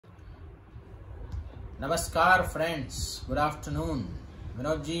Namaskar friends, good afternoon.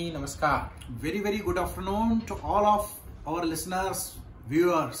 Vinod ji, namaskar. Very good afternoon to all of our listeners,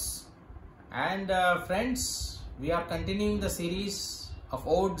 viewers. And friends, we are continuing the series of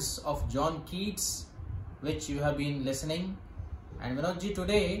odes of John Keats, which you have been listening. And Vinod ji,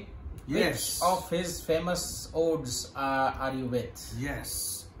 today, Yes. which of his famous odes are you with?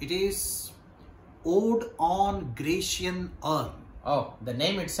 Yes, it is Ode on Ggrecian Urn. Oh, the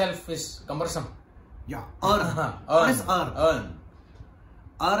name itself is cumbersome. Yeah, urn. What is urn? Urn.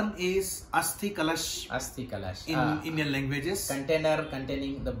 Urn is Asthi Kalash Asthi Kalash. in Indian languages. Container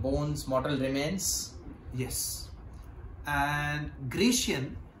containing the bones, mortal remains. Yes. And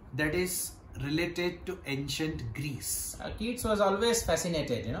Grecian, that is related to ancient Greece. Keats was always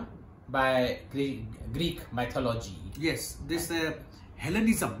fascinated, by Greek mythology. Yes, this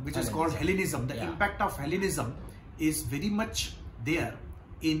Hellenism, which is called Hellenism, the impact of Hellenism is very much there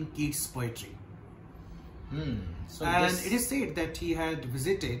in Keats' poetry. So And it is said that he had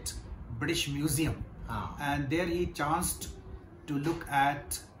visited British Museum and there he chanced to look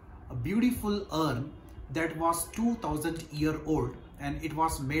at a beautiful urn that was 2000 years old, and it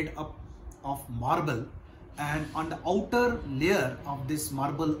was made up of marble, and on the outer layer of this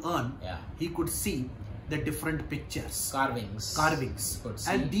marble urn he could see the different pictures, carvings.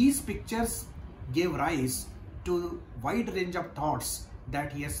 And these pictures gave rise to wide range of thoughts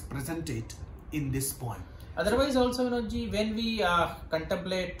that he has presented in this poem. Otherwise also, Vinodji, when we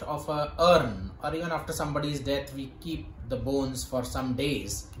contemplate of a urn, or even after somebody's death, we keep the bones for some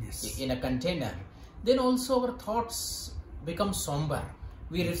days in a container, then also our thoughts become somber.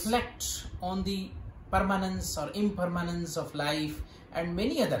 We reflect on the permanence or impermanence of life and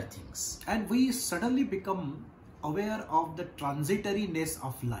many other things. And we suddenly become aware of the transitoriness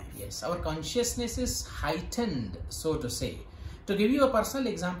of life. Yes, our consciousness is heightened, so to say. To give you a personal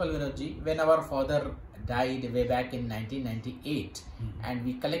example, Vinodji, when our father died way back in 1998 and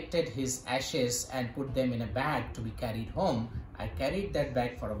we collected his ashes and put them in a bag to be carried home, I carried that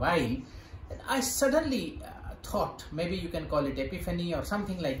bag for a while, and I suddenly thought, maybe you can call it epiphany or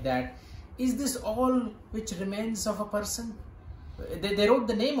something like that, is this all which remains of a person? They wrote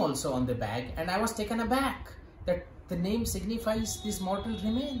the name also on the bag, and I was taken aback that the name signifies these mortal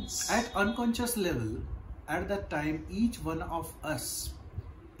remains. At unconscious level, at that time, each one of us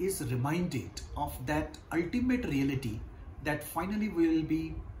is reminded of that ultimate reality that finally we will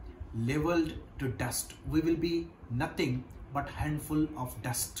be leveled to dust. We will be nothing but handful of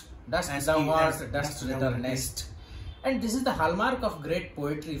dust. Dust thou art, dust returnest. And this is the hallmark of great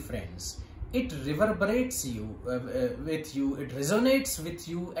poetry, friends. It reverberates with you, it resonates with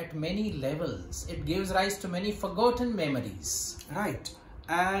you at many levels. It gives rise to many forgotten memories. Right.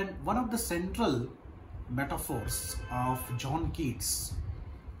 And one of the central metaphors of John Keats'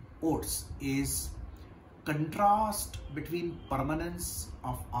 odes is contrast between permanence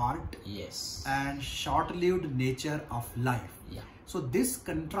of art and short-lived nature of life. So this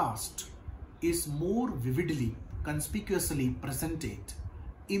contrast is more vividly, conspicuously presented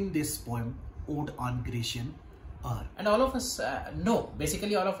in this poem, Ode on Ggrecian Urn. And all of us know,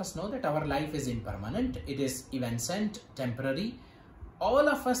 basically all of us know that our life is impermanent, it is evanescent, temporary. All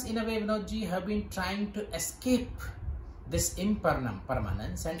of us in a way, Vinodji, have been trying to escape this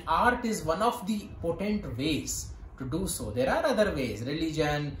impermanence, and art is one of the potent ways to do so. There are other ways,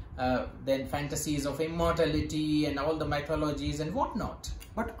 religion, then fantasies of immortality and all the mythologies and whatnot.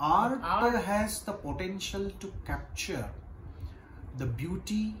 But art has the potential to capture the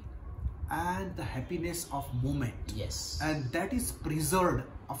beauty and the happiness of moment. And that is preserved,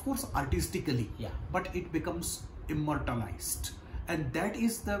 of course, artistically, but it becomes immortalized. And that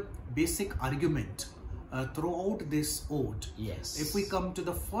is the basic argument throughout this ode. If we come to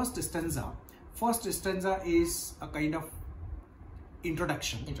the first stanza is a kind of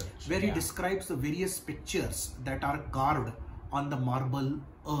introduction where he describes the various pictures that are carved on the marble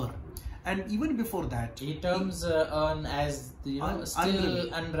urn. And even before that, he terms urn as the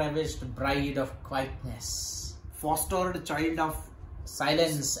still unravished bride of quietness, fostered child of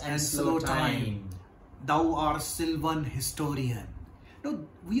silence and slow time. Thou art sylvan historian. No,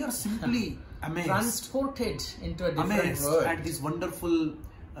 we are simply amazed, transported into a different world at these wonderful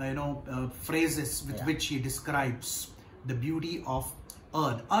phrases with which he describes the beauty of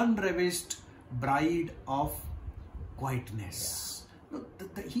urn, unravished bride of quietness.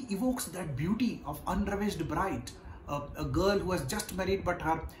 He evokes that beauty of unravished bride, a girl who has just married but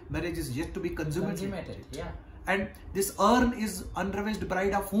her marriage is yet to be consummated. And this urn is unravished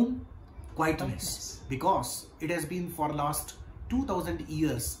bride of whom? Quietness. Because it has been for last 2000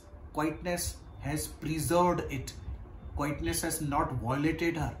 years, quietness has preserved it. Quietness has not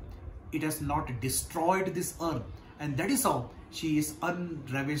violated her. it has not destroyed this earth. And that is how she is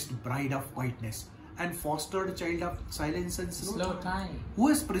unravished bride of quietness and fostered child of silence and slow time. Who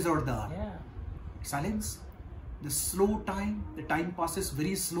has preserved the earth? Yeah. Silence, the slow time. The time passes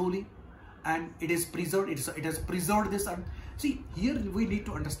very slowly, and it is preserved. It has preserved this earth. See, here we need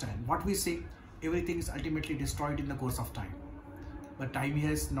to understand what we say. Everything is ultimately destroyed in the course of time, but time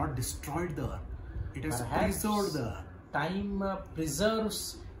has not destroyed the earth. It has preserved the earth. Time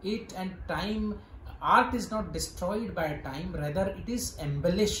preserves it, and art is not destroyed by time, rather it is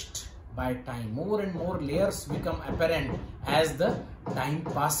embellished by time. More and more layers become apparent as the time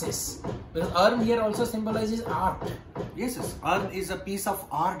passes. Because urn here also symbolizes art. Yes, urn is a piece of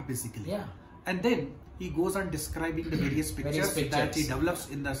art basically. Yeah. And then he goes on describing the various pictures that he develops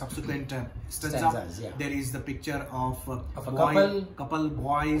in the subsequent stanzas. Yeah. There is the picture of a couple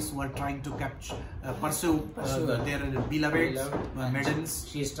boys who are trying to pursue their beloved maidens.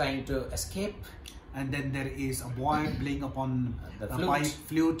 She is trying to escape. And then there is a boy playing upon the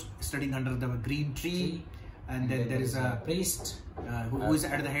flute, studying under the green tree. And then there is a priest who is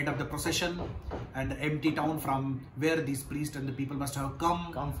at the head of the procession, and the empty town from where these priests and the people must have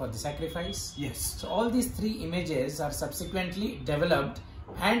come for the sacrifice. Yes. So all these three images are subsequently developed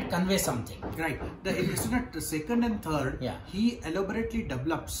and convey something. Right. The second and third, he elaborately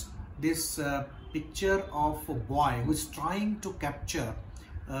develops this picture of a boy who is trying to capture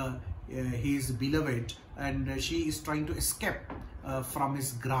his beloved, and she is trying to escape from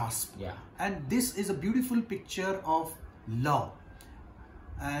his grasp. Yeah. And this is a beautiful picture of love.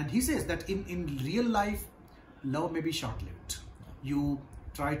 And he says that in real life, love may be short-lived. You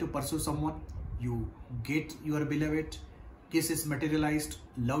try to pursue someone, you get your beloved, kiss is materialized,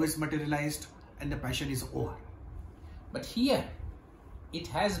 love is materialized, and the passion is over. But here, it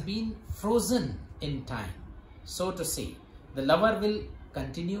has been frozen in time, so to say. The lover will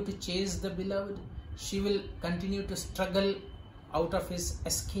continue to chase the beloved, she will continue to struggle out of his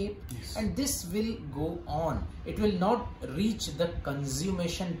escape, and this will go on. It will not reach the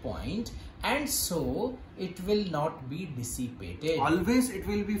consummation point, and so it will not be dissipated. Always it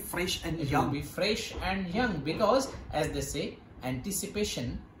will be fresh and young. It will be fresh and young, because as they say,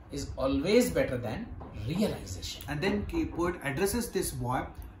 anticipation is always better than realization. And then the poet addresses this boy,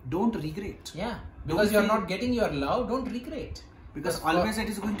 don't regret. Yeah, because you are not getting your love, don't regret. Because always it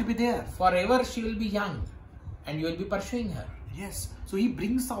is going to be there. Forever she will be young and you will be pursuing her. Yes. So he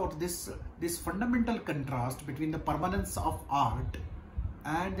brings out this fundamental contrast between the permanence of art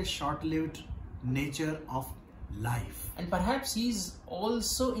and the short-lived nature of life. And perhaps he is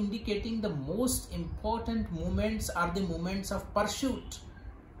also indicating the most important moments are the moments of pursuit,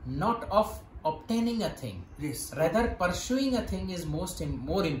 not of obtaining a thing. Yes. Rather, pursuing a thing is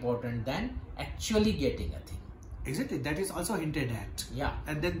more important than actually getting a thing. Exactly, that is also hinted at. Yeah.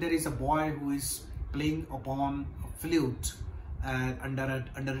 And then there is a boy who is playing upon a flute under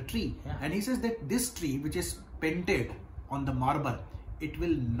a tree. Yeah. And he says that this tree, which is painted on the marble, it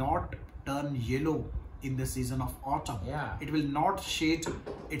will not turn yellow in the season of autumn. Yeah. It will not shade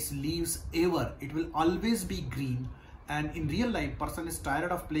its leaves ever. It will always be green. And in real life, person is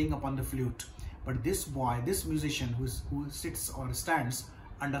tired of playing upon the flute. But this boy, this musician who sits or stands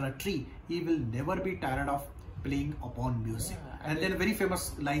under a tree, he will never be tired of playing upon music. Yeah, and then very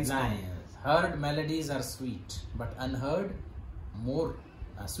famous lines. Heard melodies are sweet, but unheard more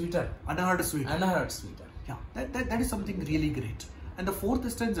sweeter. Unheard sweeter. Unheard sweeter. Yeah, that is something really great. And the fourth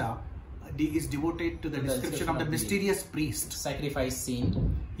stanza is devoted to the description of the mysterious priest. Sacrifice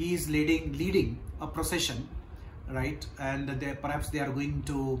scene. He is leading a procession, right? And perhaps they are going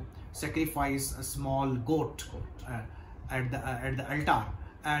to sacrifice a small goat at the altar.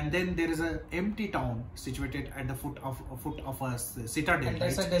 And then there is an empty town situated at the foot of a citadel. And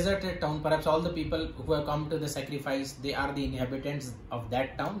there's a deserted town. Perhaps all the people who have come to the sacrifice, they are the inhabitants of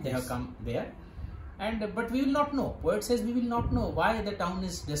that town. They have come there, but we will not know. Poet says we will not know why the town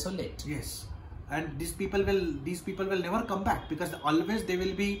is desolate. Yes, and these people will never come back, because always they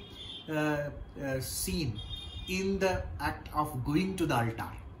will be seen in the act of going to the altar.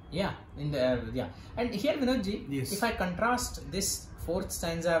 Yeah, And here, Vinodji, if I contrast this fourth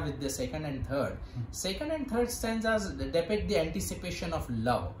stanza with the second and third. Second and third stanzas depict the anticipation of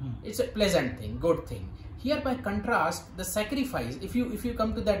love. It's a pleasant thing, good thing. Here, by contrast, the sacrifice, if you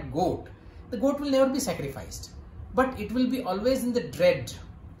come to that goat, the goat will never be sacrificed, but it will be always in the dread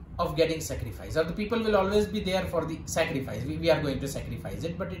of getting sacrificed, or the people will always be there for the sacrifice. We are going to sacrifice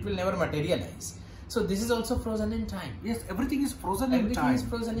it, but it will never materialize. So this is also frozen in time. Yes, everything is frozen in time. Everything is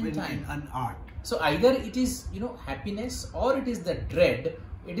frozen in time. In art. So either it is happiness, or it is the dread.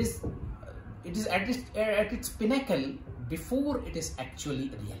 It is at its pinnacle, before it is actually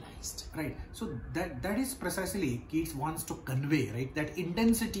realized. Right. So that is precisely Keats wants to convey, right? That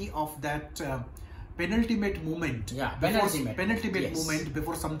intensity of that penultimate moment. Yeah, penultimate moment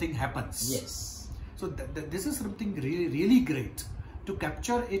before something happens. Yes. So this is something really great to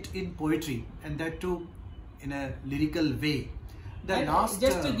capture it in poetry, and that too in a lyrical way.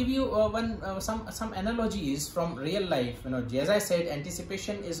 Just to give you some analogies from real life, as I said,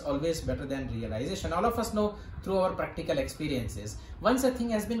 anticipation is always better than realization. All of us know through our practical experiences, once a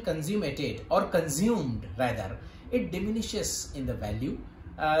thing has been consummated or consumed rather, it diminishes in the value.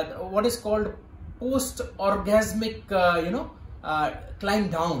 What is called post-orgasmic, climb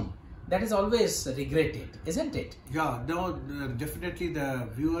down, that is always regretted, isn't it? Yeah, no, definitely the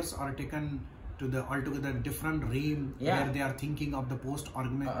viewers are taken to the altogether different realm where they are thinking of the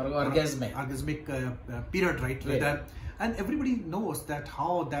post-orgasmic period, right? And everybody knows that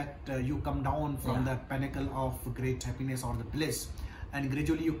how that you come down from the pinnacle of great happiness or the bliss, and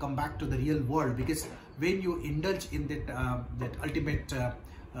gradually you come back to the real world, because when you indulge in that ultimate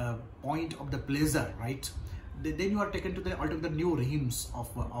point of the pleasure, right, then you are taken to the altogether new realms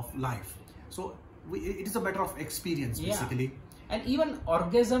of life. So it is a matter of experience, basically. And even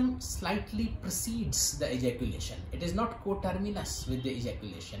orgasm slightly precedes the ejaculation. It is not coterminous with the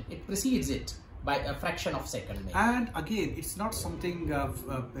ejaculation. It precedes it by a fraction of a second. Maybe. And again, it's not something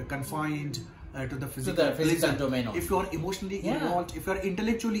confined to the physical domain. If you are emotionally involved, if you are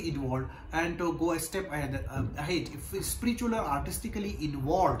intellectually involved, and to go a step ahead, if you spiritually or artistically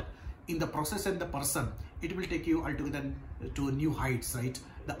involved in the process and the person, it will take you altogether to new heights, right?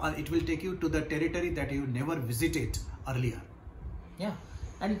 It will take you to the territory that you never visited earlier. Yeah,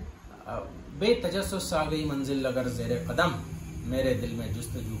 and बेतजस्सुस आ गई मंजिल अगर ज़ेरे कदम मेरे दिल में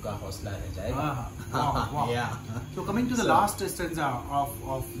जुस्तजू का हौसला रह जाएगा. Yeah. So coming to the last stanza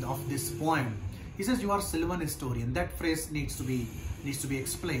of this poem, he says, "You are sylvan historian." That phrase needs to be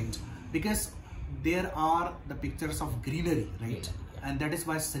explained, because there are the pictures of greenery, right? And that is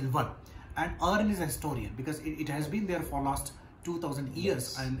why sylvan. And urn is a historian, because it has been there for last 2000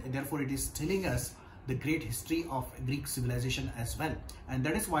 years, and therefore it is telling us the great history of Greek civilization as well. And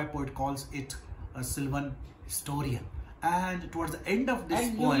that is why poet calls it a sylvan historian. And towards the end of this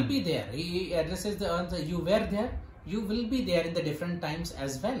poem, you will be there. He addresses the urn. You were there. You will be there in the different times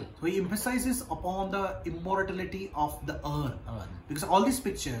as well. So he emphasizes upon the immortality of the urn. Because all these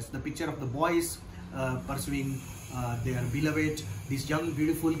pictures, the picture of the boys pursuing their beloved, these young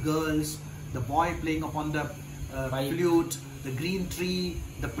beautiful girls, the boy playing upon the flute, the green tree,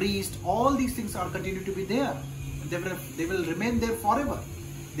 the priest, all these things are continue to be there. They will remain there forever.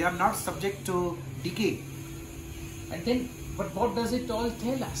 They are not subject to decay. And then, but what does it all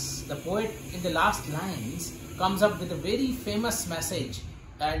tell us? The poet in the last lines comes up with a very famous message,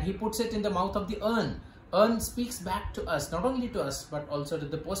 and he puts it in the mouth of the urn. Urn speaks back to us, not only to us, but also to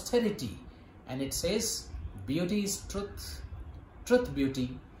the posterity. And it says, "Beauty is truth, truth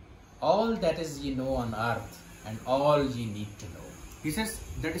beauty, all that is ye know on earth, and all ye need to know." He says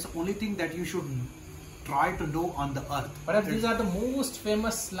that is the only thing that you should try to know on the earth. Perhaps these are the most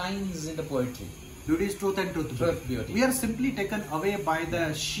famous lines in the poetry. Beauty is truth and truth beauty. We are simply taken away by the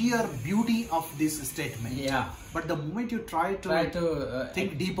sheer beauty of this statement. Yeah. But the moment you try to think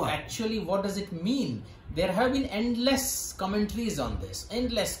deeper. Actually, what does it mean? There have been endless commentaries on this.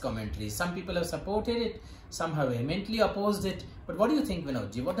 Endless commentaries. Some people have supported it. Some have vehemently opposed it. But what do you think,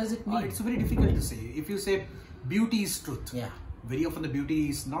 Vinodji? What does it mean? It's very difficult to say. If you say beauty is truth. Yeah. Very often the beauty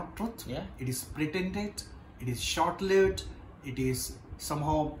is not truth. Yeah. It is pretended. It is short-lived. It is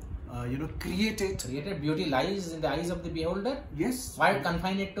somehow created. Beauty lies in the eyes of the beholder. Yes. Why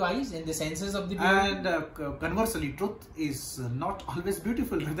confine it to eyes? In the senses of the beholder. And conversely, truth is not always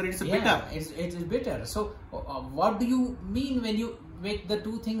beautiful. Rather, it is bitter. It is bitter. So, what do you mean when you make the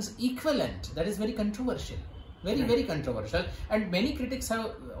two things equivalent? That is very controversial. Very controversial. And many critics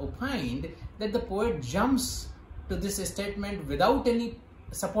have opined that the poet jumps to this statement without any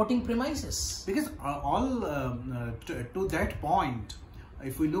supporting premises. Because to that point,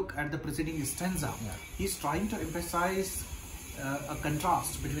 if we look at the preceding stanza, he's trying to emphasize a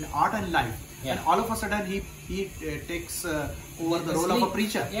contrast between art and life. And all of a sudden he takes over the role of a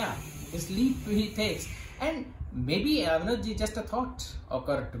preacher. Yeah, his leap he takes. And maybe, just a thought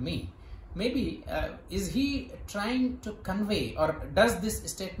occurred to me. Maybe, is he trying to convey, or does this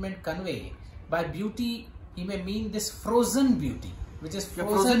statement convey, by beauty, he may mean this frozen beauty, which is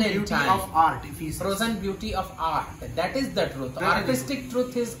frozen in beauty time. Of art, if he says. Frozen beauty of art. That is the truth. Artistic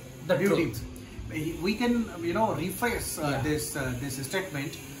truth is the truth. We can, rephrase this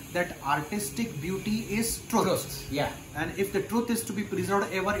statement that artistic beauty is truth. Yeah. And if the truth is to be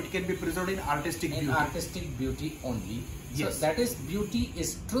preserved ever, it can be preserved in artistic beauty. Artistic beauty only. Yes. So that is, beauty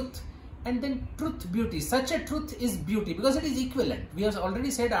is truth, and then truth, beauty. Such a truth is beauty because it is equivalent. We have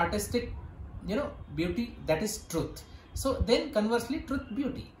already said artistic, beauty, that is truth. So then conversely, truth,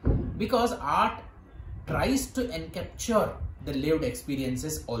 beauty, because art tries to encapture the lived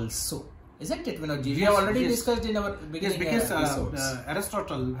experiences also. Isn't it, Vinod? We have already discussed in our beginning episodes.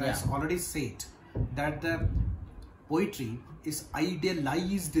 Aristotle has already said that the poetry is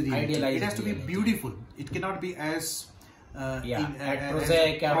idealized reality. It has to be beautiful. It cannot be as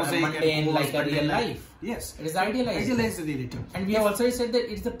prosaic or mundane like a real life. Yes, it is idealized reality. And we have also said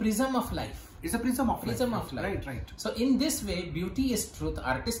that it's the prism of life. It's a prism of life. Right. So in this way, beauty is truth.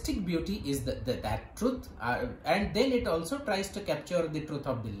 Artistic beauty is that truth, and then it also tries to capture the truth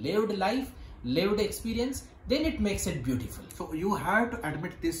of the lived life, lived experience. Then it makes it beautiful. So you have to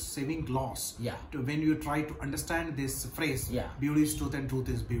admit this saving clause. When you try to understand this phrase. Beauty is truth and truth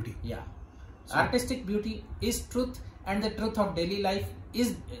is beauty. So artistic beauty is truth, and the truth of daily life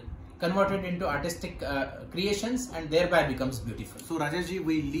is converted into artistic creations and thereby becomes beautiful. So Rajeshji,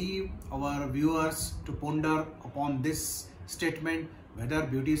 we leave our viewers to ponder upon this statement, whether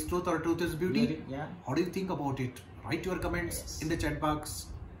beauty is truth or truth is beauty. How do you think about it? Write your comments in the chat box.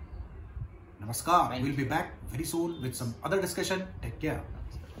 Namaskar. We'll be back very soon with some other discussion. Take care.